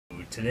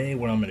Today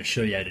what I'm going to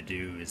show you how to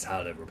do is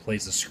how to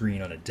replace a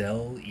screen on a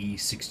Dell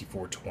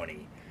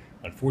E6420.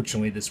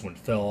 Unfortunately, this one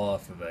fell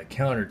off of a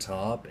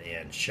countertop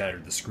and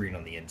shattered the screen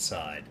on the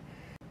inside.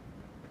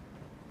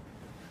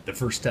 The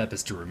first step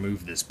is to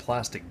remove this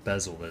plastic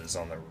bezel that is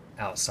on the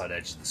outside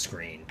edge of the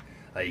screen.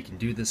 You can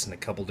do this in a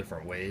couple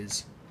different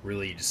ways.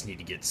 Really, you just need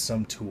to get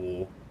some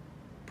tool,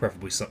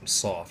 preferably something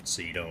soft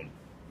so you don't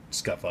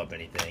scuff up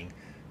anything,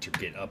 to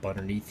get up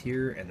underneath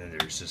here, and then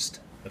there's just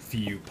a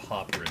few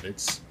pop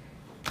rivets.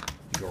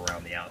 You go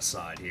around the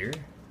outside here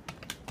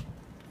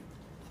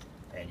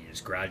and you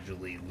just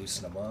gradually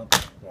loosen them up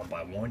one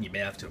by one. You may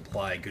have to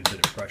apply a good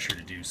bit of pressure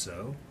to do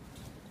so.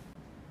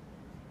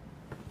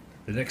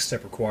 The next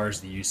step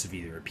requires the use of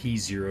either a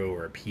P0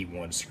 or a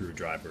P1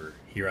 screwdriver.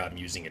 Here I'm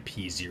using a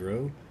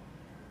P0.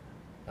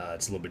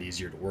 It's a little bit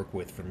easier to work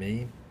with for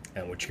me,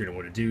 and what you're going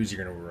to want to do is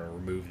you're going to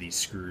remove these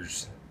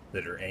screws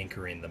that are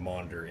anchoring the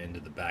monitor into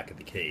the back of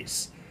the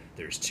case.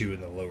 There's two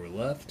in the lower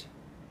left,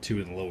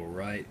 two in the lower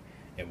right,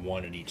 and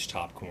one in each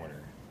top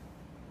corner.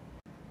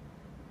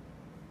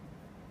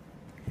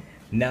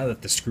 Now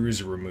that the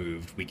screws are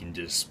removed, we can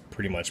just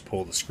pretty much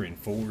pull the screen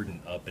forward and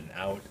up and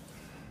out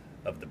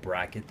of the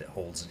bracket that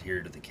holds it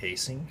here to the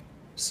casing.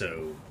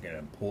 So you're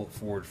going to pull it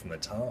forward from the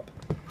top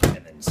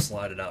and then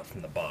slide it out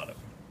from the bottom.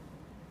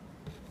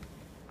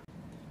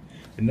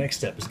 The next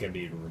step is going to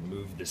be to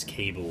remove this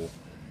cable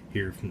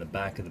here from the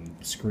back of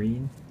the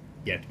screen.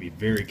 You have to be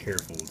very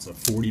careful. It's a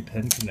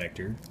 40-pin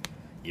connector.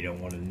 You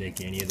don't want to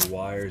nick any of the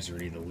wires or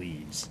any of the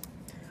leads.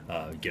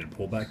 You got to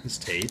pull back this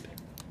tape,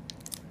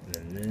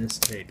 and then this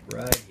tape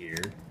right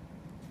here,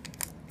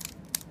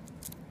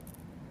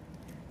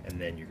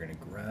 and then you're going to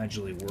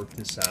gradually work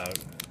this out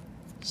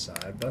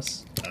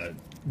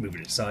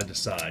moving it side to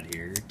side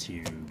here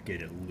to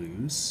get it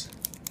loose.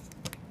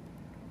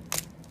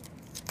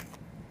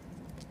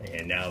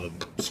 And now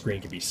the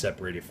screen can be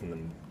separated from the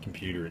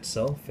computer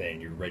itself,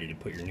 and you're ready to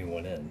put your new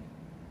one in.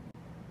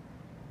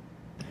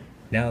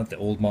 Now that the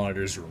old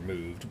monitor is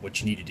removed,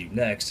 what you need to do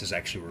next is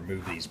actually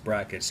remove these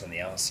brackets on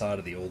the outside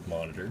of the old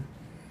monitor,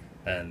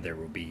 and there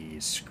will be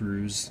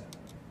screws,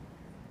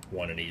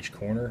 one in each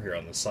corner here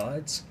on the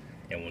sides,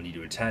 and we'll need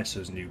to attach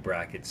those new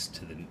brackets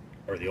to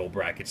the old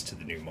brackets to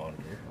the new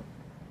monitor.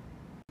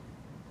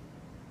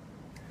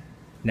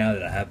 Now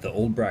that I have the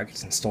old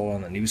brackets installed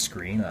on the new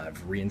screen,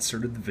 I've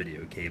reinserted the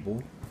video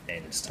cable,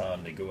 and it's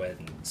time to go ahead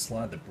and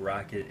slide the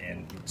bracket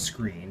and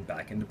screen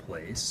back into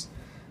place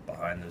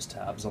behind those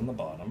tabs on the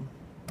bottom.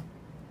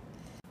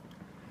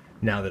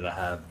 Now that I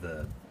have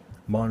the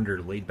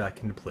monitor laid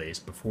back into place,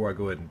 before I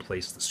go ahead and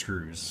place the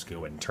screws, just go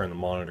ahead and turn the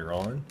monitor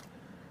on,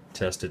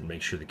 test it and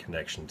make sure the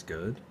connection's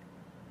good.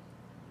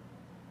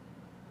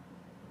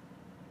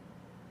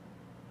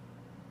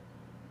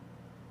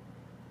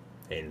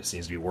 And it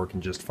seems to be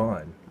working just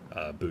fine.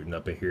 Booting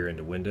up here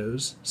into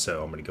Windows,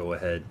 so I'm going to go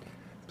ahead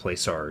and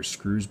place our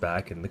screws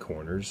back in the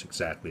corners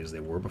exactly as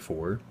they were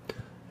before,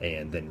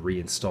 and then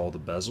reinstall the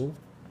bezel.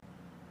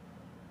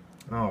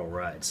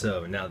 Alright,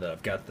 so now that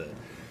I've got the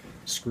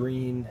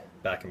screen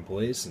back in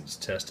place and it's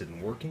tested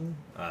and working,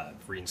 I've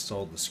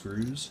reinstalled the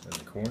screws in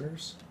the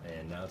corners,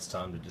 and now it's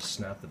time to just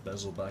snap the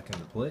bezel back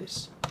into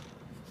place.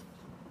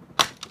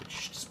 You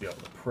should just be able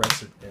to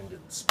press it into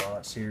the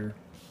spots here.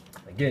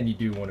 Again, you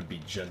do want to be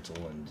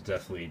gentle and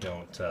definitely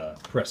don't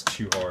press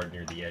too hard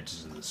near the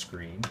edges of the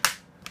screen.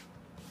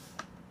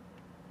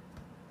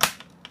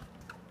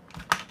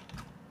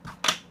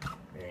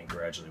 And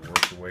gradually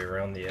work your way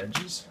around the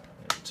edges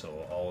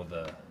until all of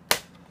the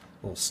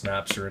little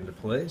snaps are into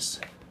place.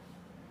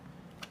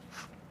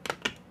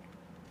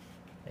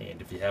 And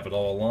if you have it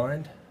all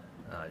aligned,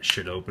 it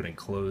should open and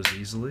close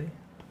easily,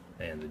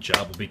 and the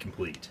job will be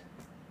complete.